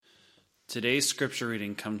Today's scripture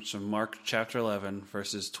reading comes from Mark chapter 11,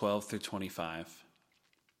 verses 12 through 25.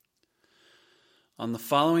 On the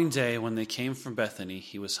following day, when they came from Bethany,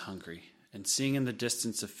 he was hungry, and seeing in the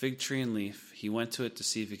distance a fig tree and leaf, he went to it to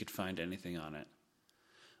see if he could find anything on it.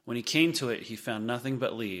 When he came to it, he found nothing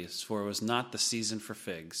but leaves, for it was not the season for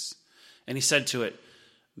figs. And he said to it,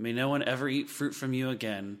 "May no one ever eat fruit from you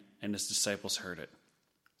again." And his disciples heard it.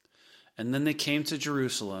 And then they came to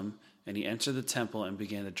Jerusalem, and he entered the temple and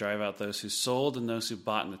began to drive out those who sold and those who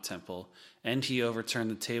bought in the temple. And he overturned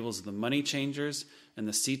the tables of the money changers and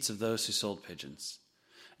the seats of those who sold pigeons.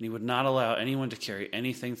 And he would not allow anyone to carry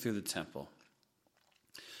anything through the temple.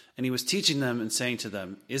 And he was teaching them and saying to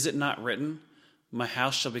them, "Is it not written, 'My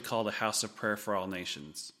house shall be called a house of prayer for all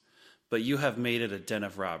nations'? But you have made it a den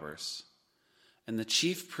of robbers." And the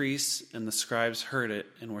chief priests and the scribes heard it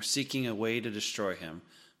and were seeking a way to destroy him,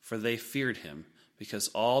 for they feared him, because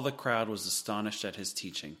all the crowd was astonished at his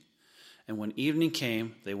teaching. And when evening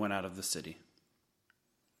came, they went out of the city.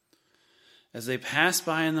 As they passed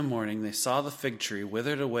by in the morning, they saw the fig tree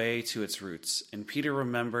withered away to its roots. And Peter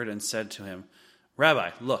remembered and said to him,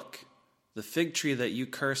 "Rabbi, look, the fig tree that you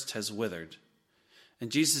cursed has withered."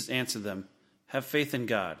 And Jesus answered them, "Have faith in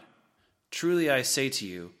God. Truly I say to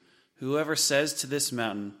you, whoever says to this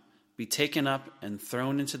mountain, 'Be taken up and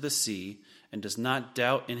thrown into the sea,' and does not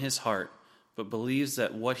doubt in his heart, but believes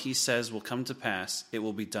that what he says will come to pass, it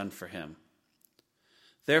will be done for him.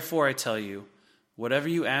 Therefore I tell you, whatever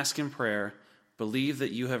you ask in prayer, believe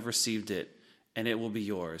that you have received it, and it will be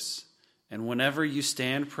yours. And whenever you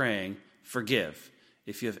stand praying, forgive,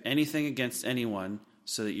 if you have anything against anyone,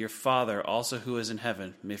 so that your Father also who is in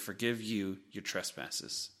heaven may forgive you your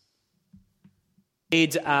trespasses."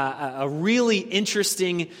 Made a really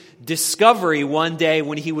interesting discovery one day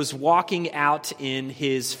when he was walking out in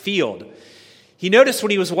his field. He noticed when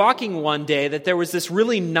he was walking one day that there was this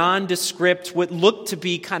really nondescript, what looked to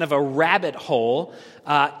be kind of a rabbit hole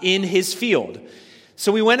in his field.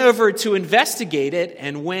 So we went over to investigate it,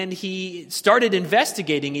 and when he started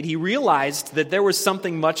investigating it, he realized that there was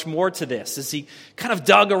something much more to this. As he kind of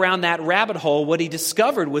dug around that rabbit hole, what he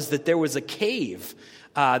discovered was that there was a cave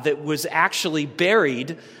that was actually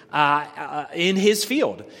buried in his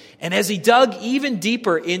field. And as he dug even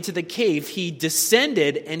deeper into the cave, he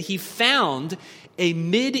descended and he found a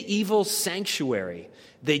medieval sanctuary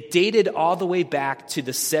that dated all the way back to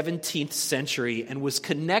the 17th century and was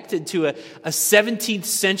connected to a 17th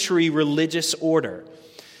century religious order.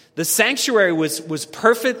 The sanctuary was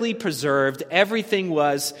perfectly preserved. Everything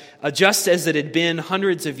was just as it had been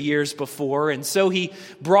hundreds of years before. And so he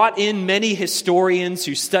brought in many historians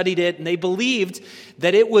who studied it, and they believed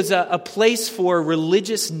that it was a place for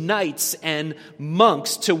religious knights and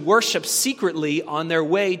monks to worship secretly on their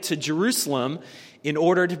way to Jerusalem in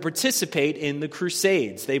order to participate in the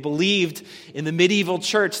Crusades. They believed in the medieval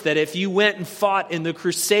church that if you went and fought in the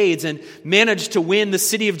Crusades and managed to win the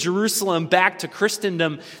city of Jerusalem back to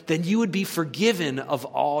Christendom, then you would be forgiven of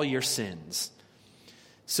all your sins.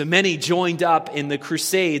 So many joined up in the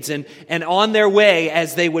Crusades, and on their way,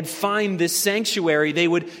 as they would find this sanctuary, they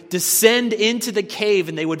would descend into the cave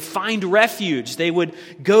and they would find refuge. They would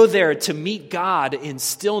go there to meet God in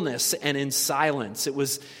stillness and in silence. It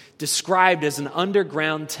was described as an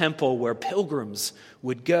underground temple where pilgrims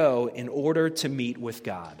would go in order to meet with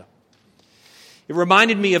God. It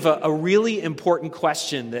reminded me of a really important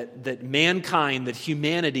question that mankind, that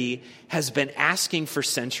humanity has been asking for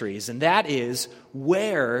centuries, and that is,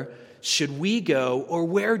 where should we go, or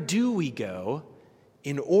where do we go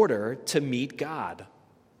in order to meet God?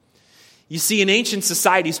 You see, in ancient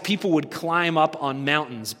societies, people would climb up on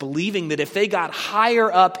mountains, believing that if they got higher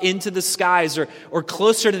up into the skies or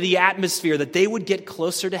closer to the atmosphere, that they would get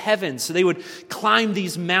closer to heaven. So they would climb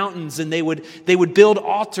these mountains, and they would build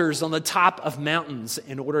altars on the top of mountains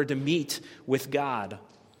in order to meet with God.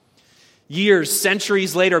 Years,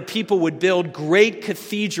 centuries later, people would build great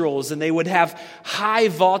cathedrals, and they would have high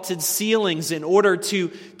vaulted ceilings in order to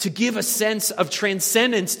give a sense of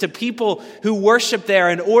transcendence to people who worship there.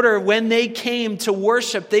 In order, when they came to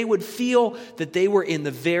worship, they would feel that they were in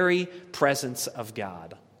the very presence of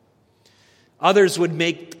God. Others would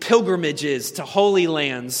make pilgrimages to holy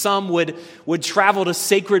lands. Some would travel to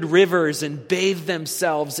sacred rivers and bathe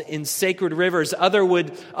themselves in sacred rivers.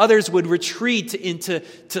 Others would retreat into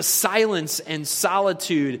silence and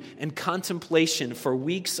solitude and contemplation for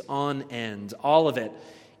weeks on end. All of it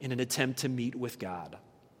in an attempt to meet with God.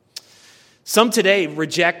 Some today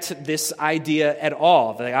reject this idea at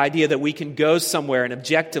all, the idea that we can go somewhere and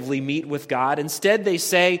objectively meet with God. Instead, they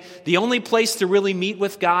say the only place to really meet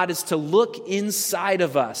with God is to look inside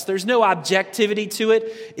of us. There's no objectivity to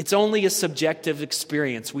it. It's only a subjective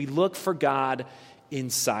experience. We look for God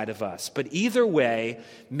inside of us. But either way,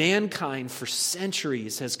 mankind for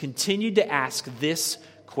centuries has continued to ask this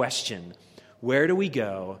question: where do we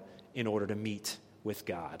go in order to meet with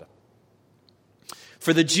God?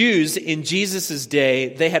 For the Jews in Jesus'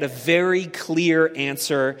 day, they had a very clear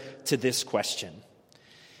answer to this question.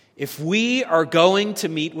 If we are going to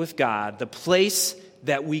meet with God, the place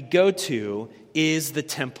that we go to is the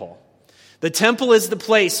temple. The temple is the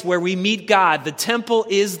place where we meet God. The temple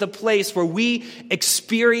is the place where we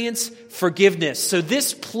experience forgiveness. So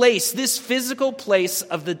this place, this physical place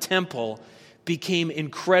of the temple, became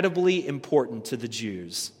incredibly important to the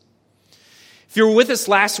Jews. If you were with us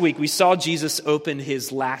last week, we saw Jesus open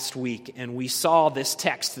his last week, and we saw this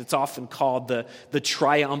text that's often called the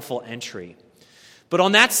triumphal entry. But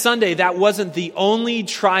on that Sunday, that wasn't the only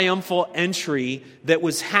triumphal entry that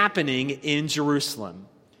was happening in Jerusalem.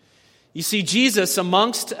 You see, Jesus,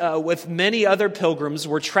 with many other pilgrims,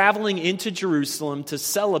 were traveling into Jerusalem to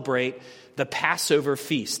celebrate the Passover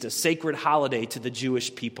feast, a sacred holiday to the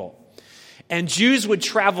Jewish people. And Jews would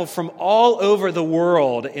travel from all over the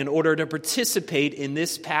world in order to participate in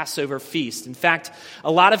this Passover feast. In fact,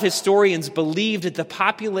 a lot of historians believed that the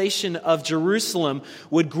population of Jerusalem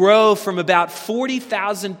would grow from about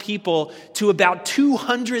 40,000 people to about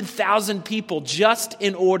 200,000 people just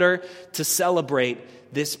in order to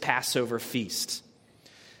celebrate this Passover feast.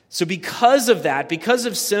 So because of that, because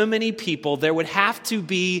of so many people, there would have to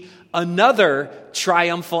be another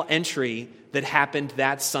triumphal entry that happened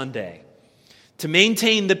that Sunday. To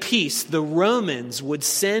maintain the peace, the Romans would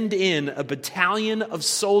send in a battalion of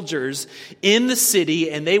soldiers in the city,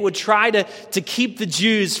 and they would try to keep the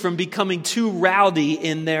Jews from becoming too rowdy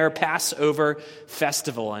in their Passover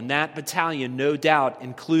festival. And that battalion, no doubt,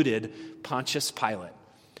 included Pontius Pilate,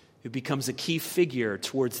 who becomes a key figure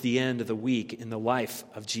towards the end of the week in the life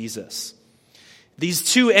of Jesus.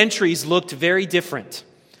 These two entries looked very different.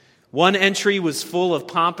 One entry was full of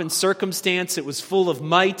pomp and circumstance. It was full of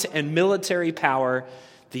might and military power.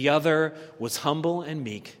 The other was humble and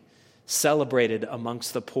meek, celebrated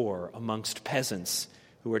amongst the poor, amongst peasants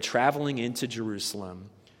who were traveling into Jerusalem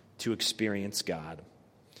to experience God.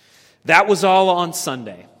 That was all on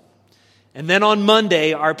Sunday. And then on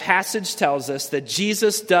Monday, our passage tells us that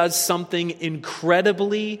Jesus does something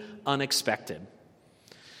incredibly unexpected.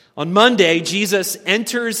 On Monday, Jesus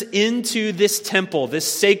enters into this temple, this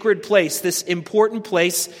sacred place, this important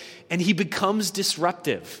place, and he becomes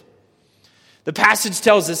disruptive. The passage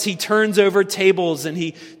tells us he turns over tables and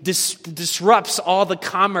he disrupts all the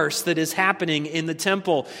commerce that is happening in the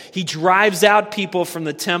temple. He drives out people from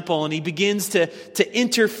the temple and he begins to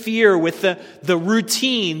interfere with the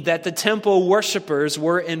routine that the temple worshipers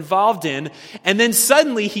were involved in. And then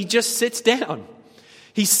suddenly he just sits down.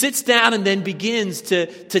 He sits down and then begins to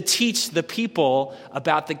teach the people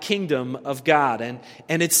about the kingdom of God.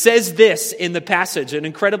 And it says this in the passage, an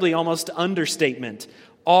incredibly almost understatement.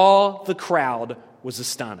 All the crowd was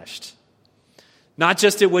astonished. Not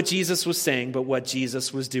just at what Jesus was saying, but what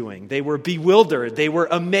Jesus was doing. They were bewildered. They were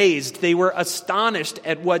amazed. They were astonished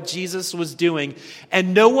at what Jesus was doing.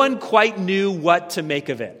 And no one quite knew what to make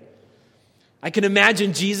of it. I can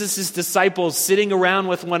imagine Jesus' disciples sitting around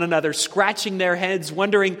with one another, scratching their heads,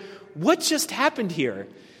 wondering, what just happened here?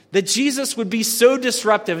 That Jesus would be so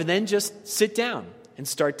disruptive and then just sit down and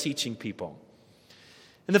start teaching people.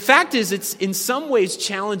 And the fact is, it's in some ways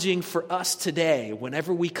challenging for us today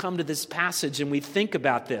whenever we come to this passage and we think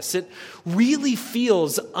about this. It really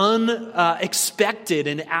feels unexpected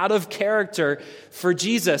and out of character for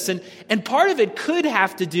Jesus. And part of it could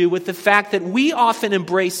have to do with the fact that we often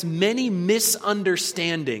embrace many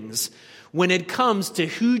misunderstandings when it comes to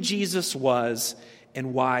who Jesus was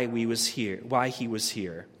and why he was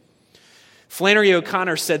here. Flannery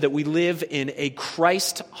O'Connor said that we live in a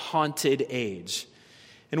Christ-haunted age.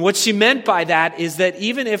 And what she meant by that is that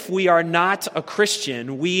even if we are not a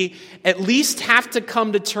Christian, we at least have to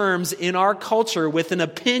come to terms in our culture with an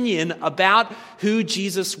opinion about who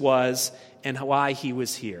Jesus was and why he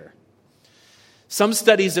was here. Some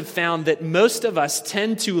studies have found that most of us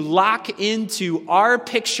tend to lock into our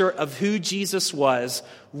picture of who Jesus was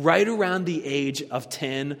right around the age of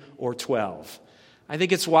 10 or 12. I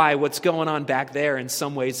think it's why what's going on back there in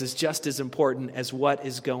some ways is just as important as what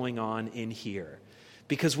is going on in here.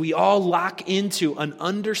 Because we all lock into an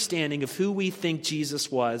understanding of who we think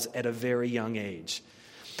Jesus was at a very young age.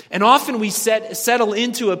 And often we settle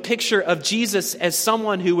into a picture of Jesus as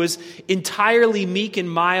someone who was entirely meek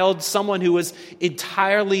and mild, someone who was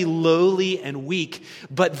entirely lowly and weak.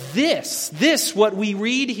 But this, what we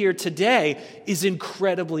read here today, is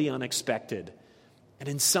incredibly unexpected and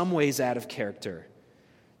in some ways out of character.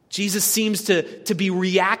 Jesus seems to be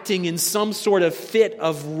reacting in some sort of fit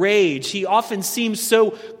of rage. He often seems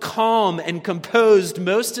so calm and composed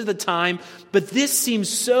most of the time, but this seems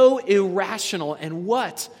so irrational. And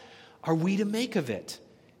what are we to make of it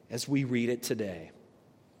as we read it today?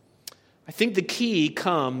 I think the key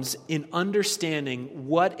comes in understanding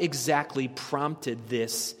what exactly prompted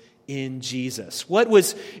this in Jesus. What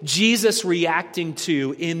was Jesus reacting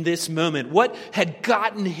to in this moment? What had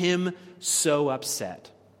gotten him so upset?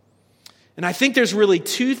 And I think there's really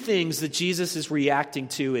two things that Jesus is reacting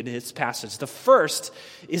to in his passage. The first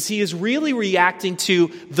is he is really reacting to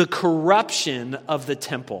the corruption of the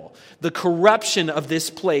temple, the corruption of this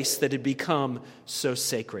place that had become so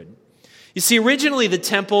sacred. You see, originally the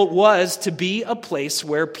temple was to be a place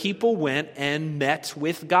where people went and met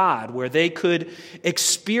with God, where they could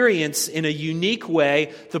experience in a unique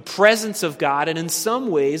way the presence of God and in some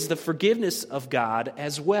ways the forgiveness of God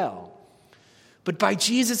as well. But by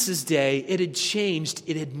Jesus' day, it had changed.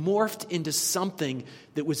 It had morphed into something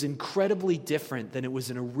that was incredibly different than it was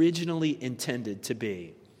originally intended to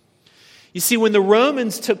be. You see, when the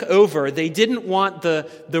Romans took over, they didn't want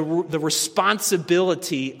the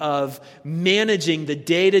responsibility of managing the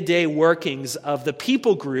day-to-day workings of the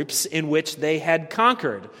people groups in which they had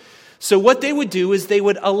conquered. So what they would do is they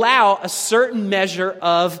would allow a certain measure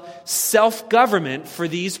of self-government for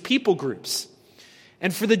these people groups.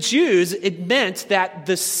 And for the Jews, it meant that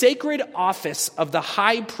the sacred office of the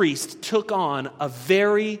high priest took on a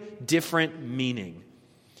very different meaning.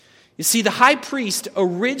 You see, the high priest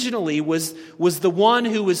originally was the one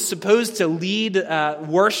who was supposed to lead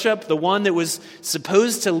worship, the one that was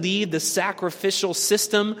supposed to lead the sacrificial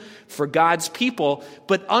system for God's people.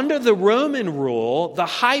 But under the Roman rule, the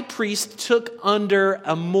high priest took under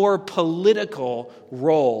a more political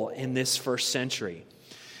role in this first century.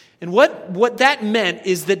 And what that meant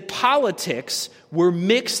is that politics were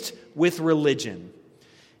mixed with religion.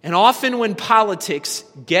 And often when politics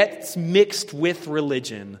gets mixed with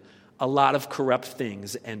religion, a lot of corrupt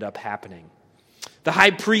things end up happening. The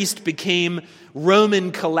high priest became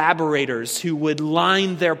Roman collaborators who would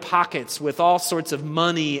line their pockets with all sorts of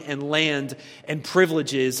money and land and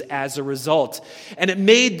privileges as a result. And it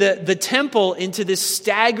made the temple into this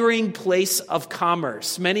staggering place of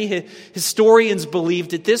commerce. Many historians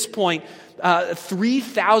believed at this point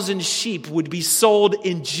 3,000 sheep would be sold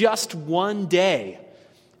in just one day.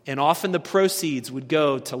 And often the proceeds would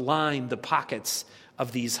go to line the pockets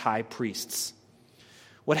of these high priests.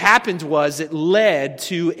 What happened was it led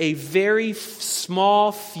to a very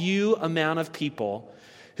small few amount of people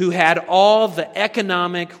who had all the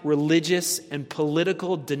economic, religious, and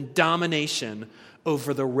political domination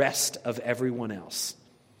over the rest of everyone else.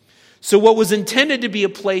 So what was intended to be a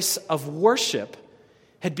place of worship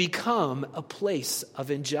had become a place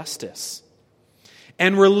of injustice.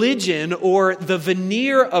 And religion, or the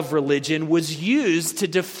veneer of religion, was used to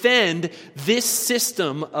defend this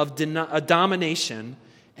system of domination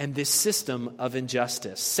and this system of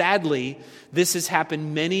injustice. Sadly, this has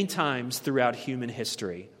happened many times throughout human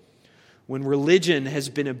history, when religion has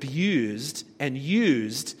been abused and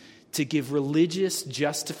used to give religious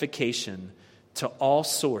justification to all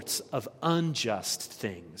sorts of unjust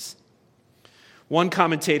things. One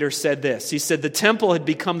commentator said this. He said, the temple had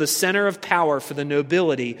become the center of power for the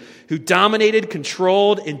nobility who dominated,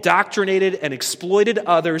 controlled, indoctrinated, and exploited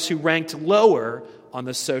others who ranked lower on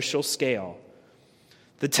the social scale.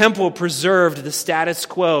 The temple preserved the status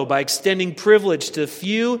quo by extending privilege to the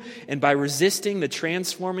few and by resisting the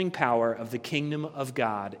transforming power of the kingdom of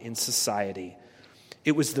God in society.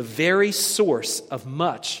 It was the very source of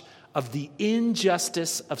much of the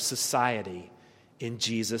injustice of society in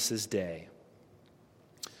Jesus' day.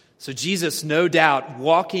 So Jesus, no doubt,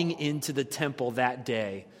 walking into the temple that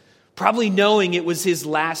day, probably knowing it was his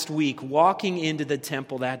last week, walking into the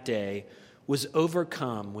temple that day, was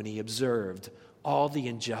overcome when he observed all the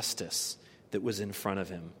injustice that was in front of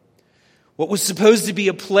him. What was supposed to be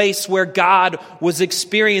a place where God was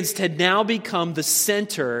experienced had now become the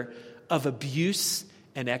center of abuse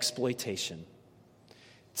and exploitation.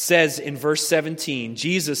 It says in verse 17,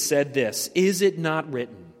 Jesus said this, "Is it not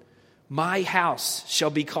written, my house shall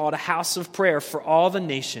be called a house of prayer for all the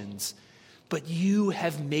nations, but you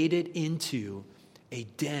have made it into a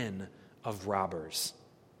den of robbers."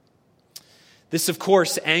 This, of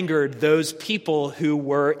course, angered those people who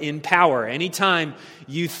were in power. Anytime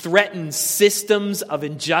you threaten systems of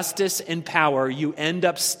injustice and power, you end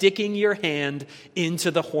up sticking your hand into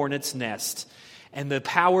the hornet's nest. And the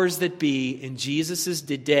powers that be in Jesus'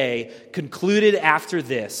 day concluded after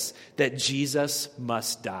this that Jesus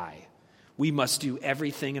must die. We must do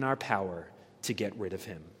everything in our power to get rid of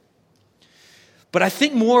him. But I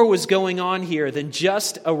think more was going on here than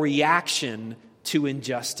just a reaction to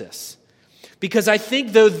injustice. Because I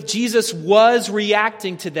think though Jesus was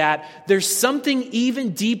reacting to that, there's something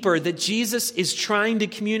even deeper that Jesus is trying to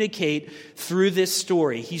communicate through this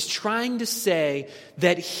story. He's trying to say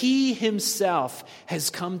that he himself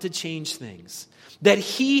has come to change things. That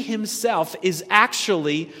he himself is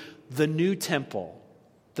actually the new temple,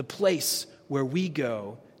 the place where we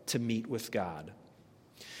go to meet with God.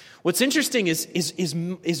 What's interesting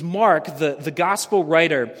is Mark, the gospel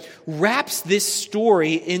writer, wraps this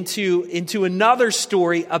story into another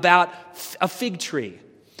story about a fig tree.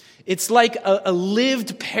 It's like a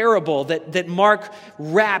lived parable that Mark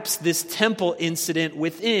wraps this temple incident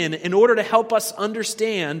within in order to help us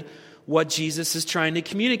understand what Jesus is trying to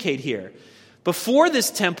communicate here. Before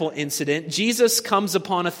this temple incident, Jesus comes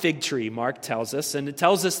upon a fig tree, Mark tells us, and it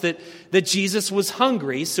tells us that Jesus was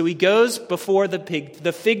hungry, so he goes before the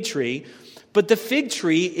fig tree, but the fig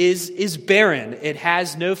tree is barren. It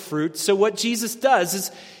has no fruit, so what Jesus does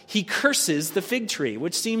is he curses the fig tree,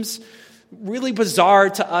 which seems really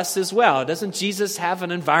bizarre to us as well. Doesn't Jesus have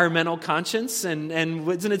an environmental conscience, and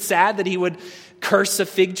isn't it sad that he would curse a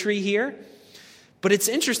fig tree here? But it's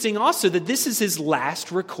interesting also that this is his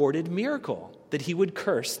last recorded miracle, that he would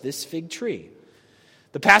curse this fig tree.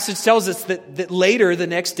 The passage tells us that later the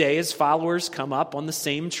next day his followers come up on the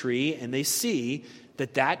same tree and they see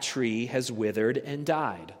that tree has withered and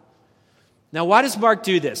died. Now, why does Mark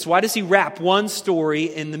do this? Why does he wrap one story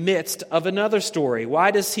in the midst of another story?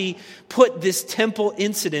 Why does he put this temple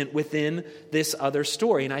incident within this other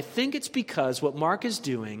story? And I think it's because what Mark is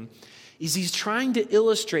doing is he's trying to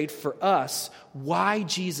illustrate for us why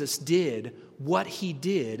Jesus did what he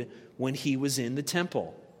did when he was in the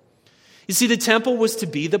temple. You see, the temple was to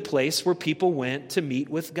be the place where people went to meet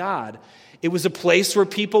with God. It was a place where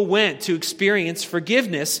people went to experience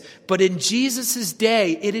forgiveness, but in Jesus'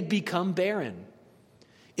 day, it had become barren.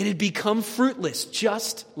 It had become fruitless,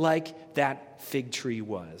 just like that fig tree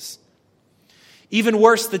was. Even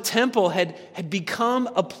worse, the temple had become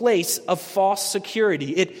a place of false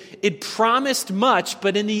security. It promised much,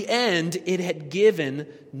 but in the end, it had given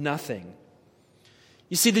nothing.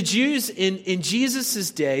 You see, the Jews in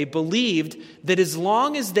Jesus' day believed that as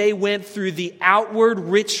long as they went through the outward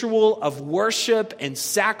ritual of worship and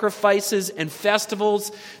sacrifices and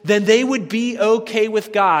festivals, then they would be okay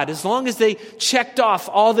with God. As long as they checked off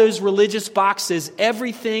all those religious boxes,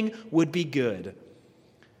 everything would be good.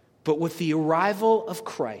 But with the arrival of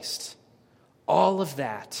Christ, all of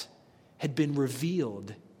that had been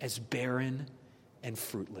revealed as barren and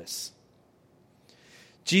fruitless.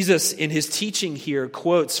 Jesus, in his teaching here,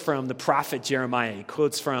 quotes from the prophet Jeremiah. He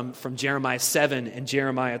quotes from Jeremiah 7 and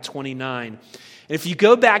Jeremiah 29. And if you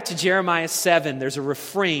go back to Jeremiah 7, there's a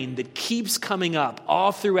refrain that keeps coming up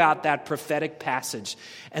all throughout that prophetic passage.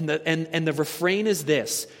 And the refrain is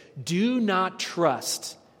this: do not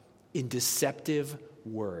trust in deceptive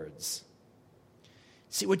words.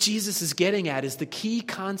 See, what Jesus is getting at is the key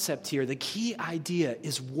concept here, the key idea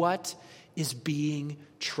is what is being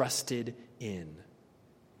trusted in.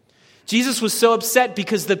 Jesus was so upset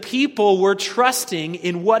because the people were trusting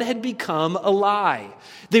in what had become a lie.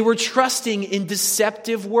 They were trusting in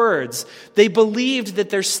deceptive words. They believed that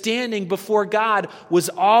their standing before God was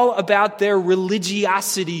all about their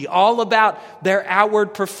religiosity, all about their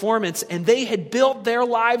outward performance, and they had built their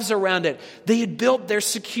lives around it. They had built their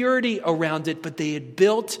security around it, but they had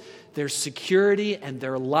built their security and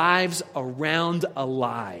their lives around a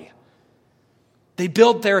lie. They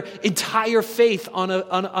built their entire faith on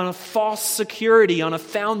a false security, on a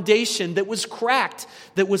foundation that was cracked,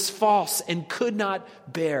 that was false, and could not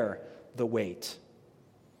bear the weight.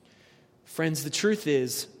 Friends, the truth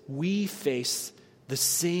is, we face the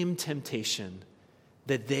same temptation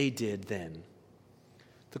that they did then.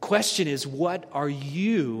 The question is, what are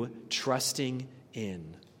you trusting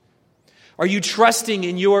in? Are you trusting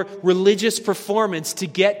in your religious performance to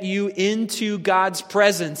get you into God's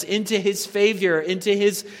presence, into His favor, into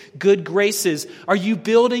His good graces? Are you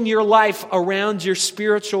building your life around your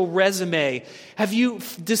spiritual resume? Have you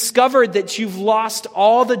discovered that you've lost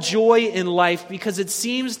all the joy in life because it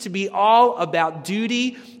seems to be all about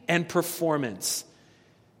duty and performance?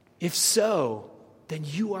 If so, then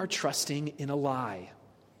you are trusting in a lie.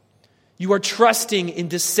 You are trusting in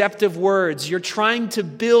deceptive words. You're trying to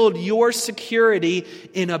build your security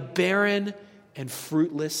in a barren and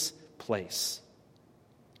fruitless place.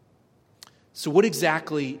 So what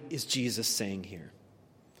exactly is Jesus saying here?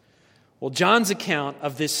 Well, John's account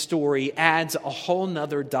of this story adds a whole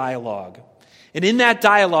nother dialogue. And in that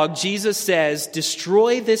dialogue, Jesus says,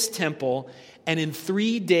 "Destroy this temple, and in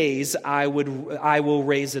 3 days I will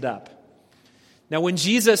raise it up." Now, when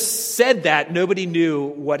Jesus said that, nobody knew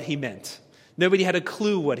what he meant. Nobody had a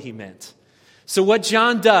clue what he meant. So what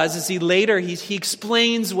John does is he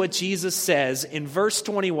explains what Jesus says. In verse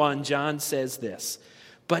 21, John says this,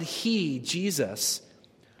 "But he," Jesus,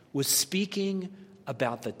 "was speaking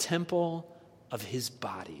about the temple of his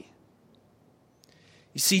body."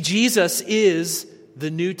 You see, Jesus is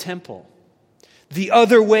the new temple. The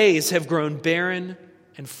other ways have grown barren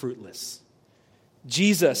and fruitless.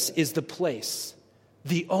 Jesus is the place,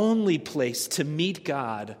 the only place to meet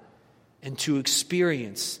God and to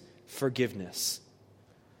experience forgiveness.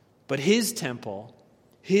 But his temple,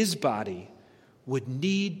 his body, would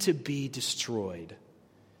need to be destroyed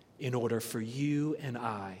in order for you and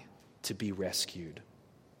I to be rescued.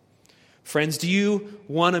 Friends, do you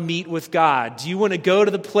want to meet with God? Do you want to go to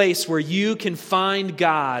the place where you can find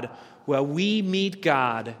God? Well, we meet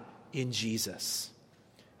God in Jesus,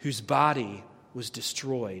 whose body was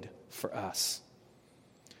destroyed for us.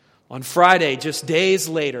 On Friday, just days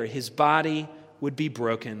later, his body would be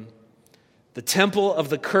broken. The temple of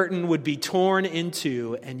the curtain would be torn in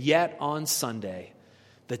two, and yet on Sunday,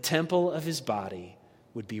 the temple of his body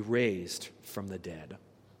would be raised from the dead.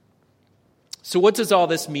 So what does all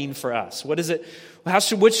this mean for us? What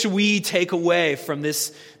should we take away from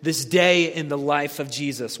this day in the life of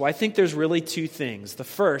Jesus? Well, I think there's really two things. The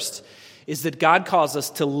first is that God calls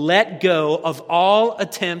us to let go of all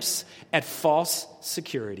attempts at false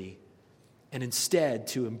security and instead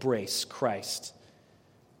to embrace Christ,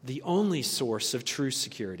 the only source of true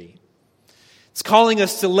security. It's calling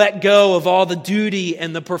us to let go of all the duty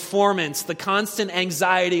and the performance, the constant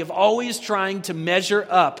anxiety of always trying to measure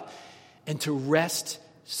up, and to rest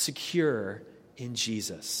secure in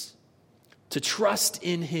Jesus. To trust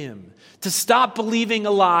in him. To stop believing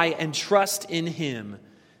a lie and trust in him,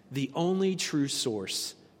 the only true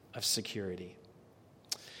source of security.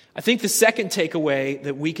 I think the second takeaway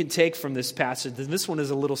that we can take from this passage, and this one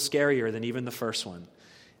is a little scarier than even the first one,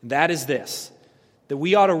 and that is this, that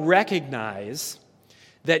we ought to recognize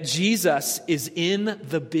that Jesus is in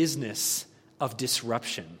the business of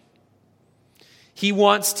disruption. He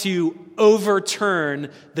wants to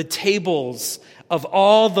overturn the tables of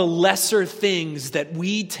all the lesser things that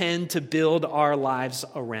we tend to build our lives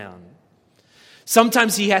around.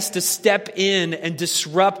 Sometimes he has to step in and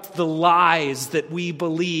disrupt the lies that we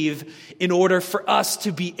believe in order for us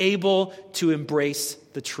to be able to embrace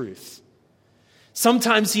the truth.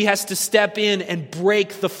 Sometimes he has to step in and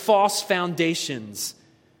break the false foundations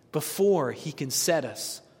before he can set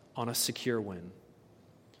us on a secure one.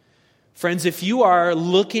 Friends, if you are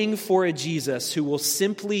looking for a Jesus who will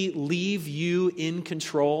simply leave you in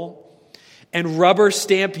control and rubber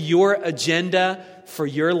stamp your agenda for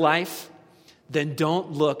your life, then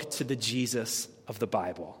don't look to the Jesus of the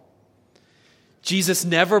Bible. Jesus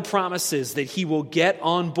never promises that he will get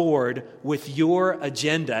on board with your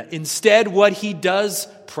agenda. Instead, what he does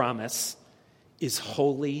promise is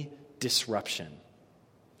holy disruption.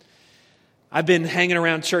 I've been hanging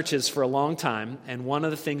around churches for a long time, and one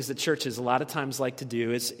of the things that churches a lot of times like to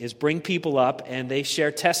do is bring people up and they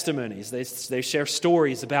share testimonies. They share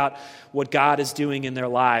stories about what God is doing in their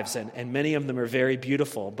lives, and many of them are very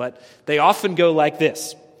beautiful. But they often go like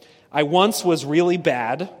this: I once was really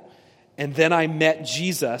bad, and then I met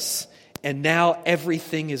Jesus, and now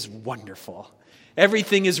everything is wonderful.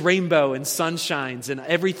 Everything is rainbow and sunshines, and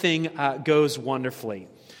everything goes wonderfully.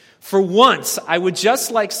 For once, I would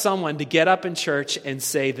just like someone to get up in church and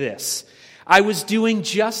say this: I was doing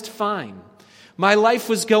just fine. My life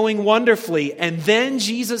was going wonderfully, and then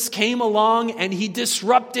Jesus came along and he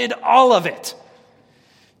disrupted all of it.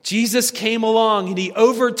 Jesus came along and he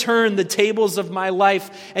overturned the tables of my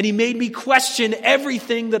life, and he made me question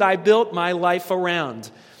everything that I built my life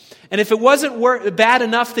around. And if it wasn't bad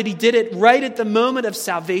enough that he did it right at the moment of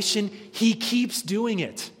salvation, he keeps doing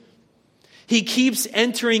it. He keeps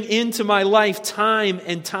entering into my life time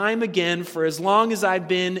and time again for as long as I've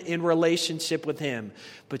been in relationship with him.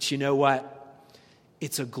 But you know what?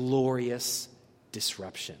 It's a glorious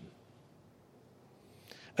disruption.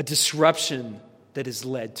 A disruption that has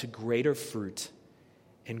led to greater fruit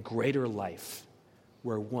and greater life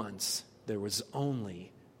where once there was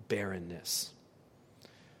only barrenness.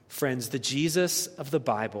 Friends, the Jesus of the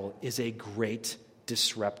Bible is a great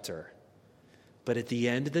disruptor. But at the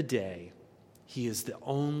end of the day, he is the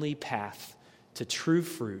only path to true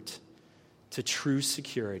fruit, to true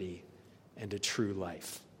security, and to true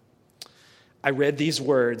life. I read these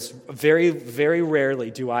words. Very, very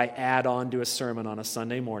rarely do I add on to a sermon on a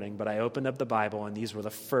Sunday morning, but I opened up the Bible, and these were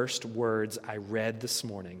the first words I read this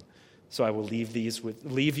morning. So I will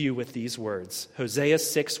leave you with these words. Hosea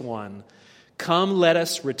 6:1, "Come, let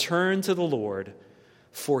us return to the Lord,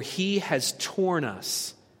 for he has torn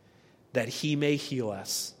us, that he may heal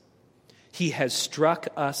us. He has struck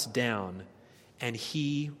us down, and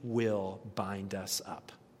he will bind us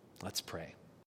up." Let's pray.